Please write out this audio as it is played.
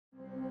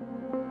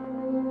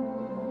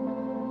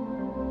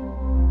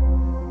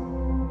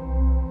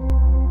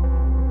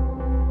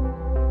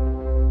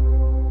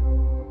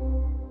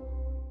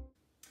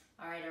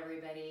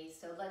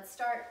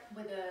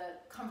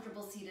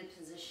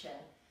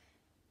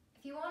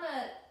If you want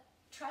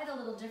to try it a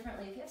little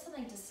differently, if you have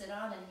something to sit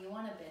on and you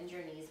want to bend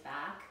your knees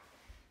back,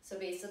 so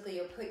basically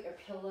you'll put your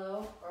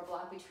pillow or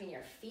block between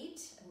your feet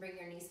and bring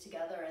your knees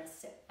together and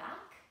sit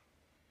back.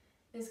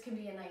 This can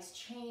be a nice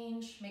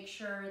change. Make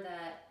sure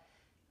that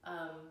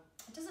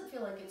it doesn't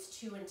feel like it's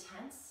too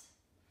intense.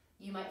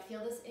 You might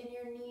feel this in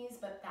your knees,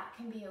 but that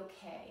can be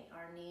okay.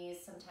 Our knees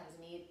sometimes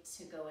need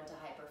to go into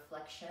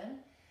hyperflexion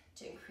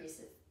to increase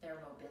their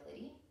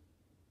mobility.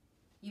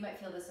 You might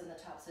feel this in the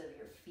tops of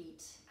your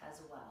feet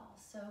as well.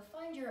 So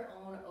find your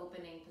own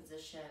opening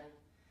position.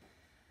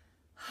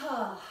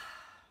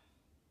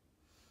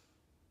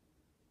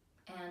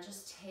 And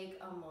just take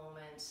a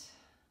moment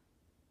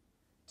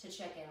to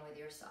check in with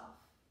yourself,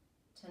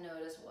 to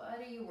notice what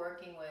are you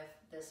working with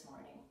this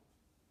morning.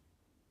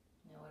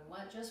 You know,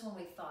 and just when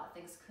we thought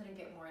things couldn't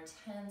get more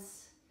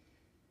intense,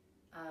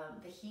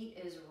 the heat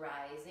is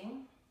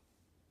rising.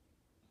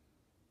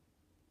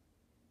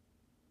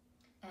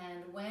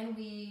 And when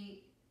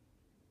we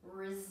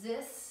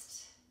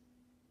resist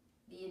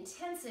the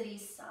intensity,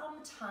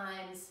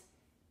 sometimes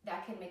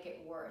that can make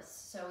it worse.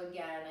 So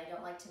again, I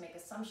don't like to make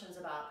assumptions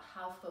about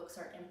how folks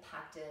are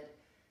impacted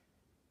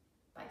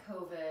by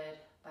COVID,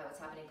 by what's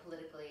happening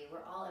politically.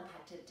 We're all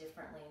impacted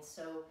differently. And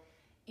so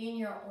in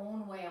your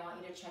own way, I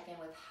want you to check in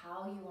with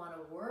how you want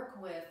to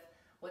work with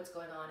what's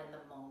going on in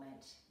the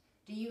moment.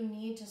 Do you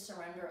need to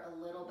surrender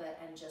a little bit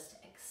and just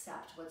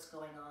accept what's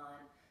going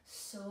on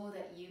so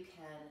that you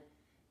can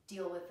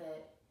deal with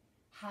it?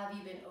 Have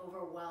you been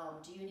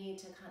overwhelmed? Do you need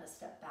to kind of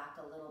step back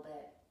a little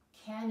bit?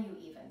 Can you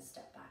even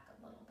step back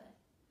a little bit?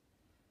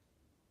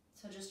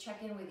 So just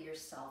check in with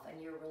yourself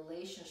and your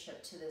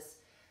relationship to this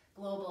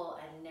global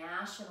and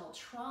national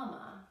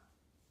trauma.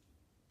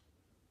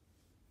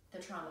 The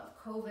trauma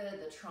of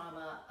COVID, the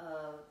trauma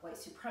of white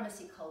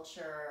supremacy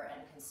culture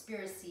and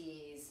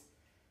conspiracies,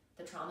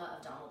 the trauma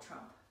of Donald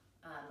Trump.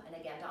 And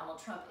again, Donald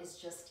Trump is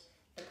just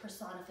the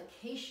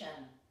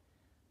personification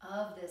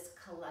of this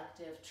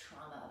collective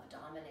trauma of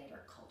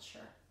dominator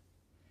culture.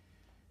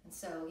 And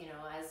so, you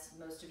know, as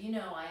most of you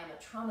know, I am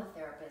a trauma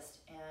therapist,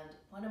 and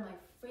one of my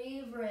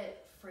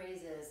favorite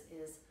phrases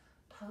is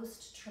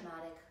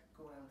post-traumatic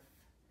growth.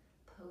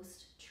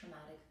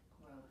 Post-traumatic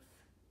growth.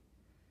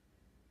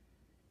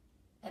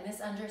 And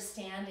this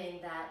understanding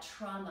that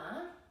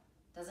trauma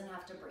doesn't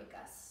have to break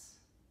us,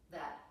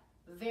 that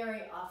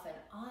very often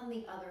on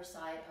the other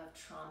side of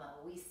trauma,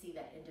 we see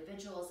that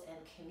individuals and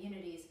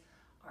communities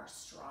are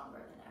stronger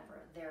than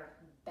ever. They're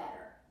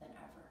better than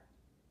ever.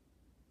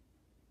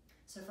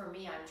 So for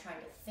me, I'm trying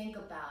to think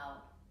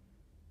about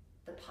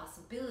the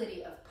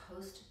possibility of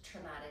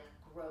post-traumatic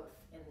growth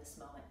in this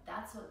moment.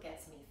 That's what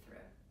gets me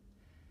through.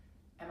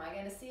 Am I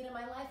going to see it in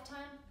my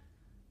lifetime?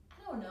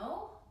 I don't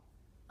know.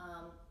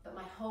 But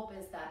my hope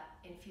is that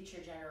in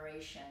future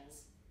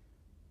generations,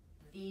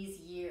 these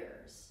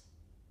years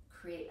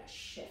create a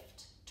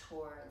shift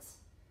towards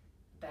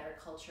better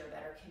culture,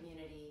 better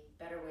community,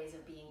 better ways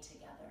of being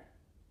together.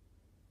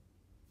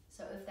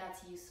 So if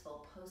that's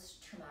useful,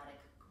 post-traumatic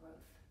growth.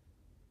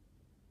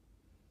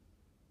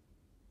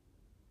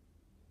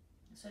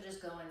 So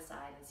just go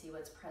inside and see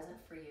what's present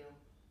for you.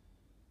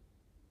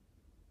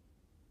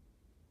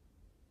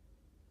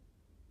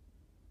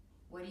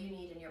 What do you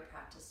need in your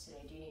practice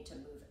today? Do you need to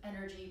move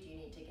energy? Do you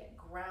need to get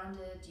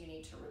grounded? Do you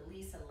need to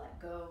release and let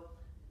go?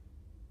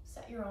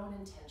 Set your own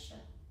intention.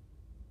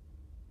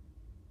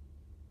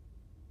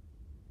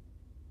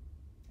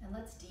 And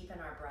let's deepen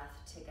our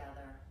breath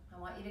together. I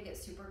want you to get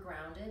super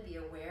grounded. Be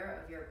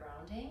aware of your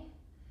grounding.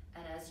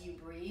 And as you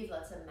breathe,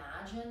 let's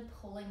imagine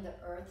pulling the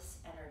earth's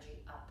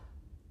energy up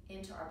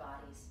into our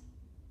bodies.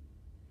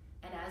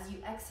 And as you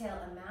exhale,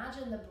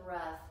 imagine the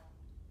breath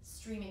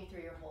streaming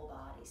through your whole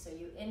body. So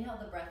you inhale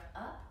the breath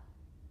up,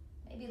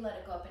 maybe let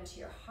it go up into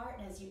your heart,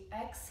 and as you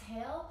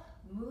exhale,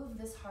 move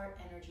this heart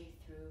energy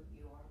through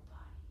your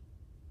body.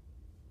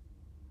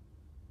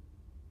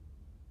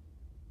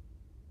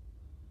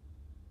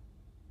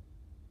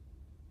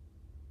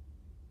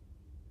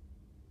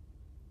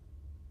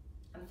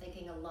 I'm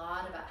thinking a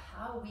lot about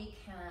how we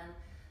can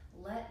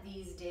let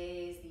these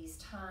days, these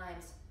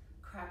times,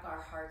 crack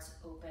our hearts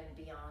open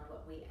beyond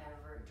what we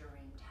ever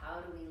dreamed. How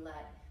do we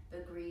let the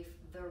grief,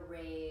 the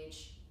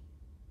rage,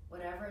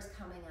 whatever is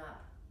coming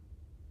up,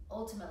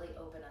 ultimately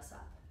open us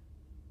up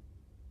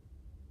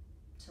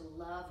to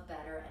love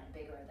better and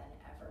bigger than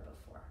ever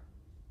before?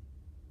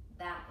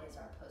 That is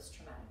our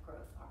post-traumatic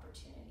growth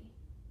opportunity.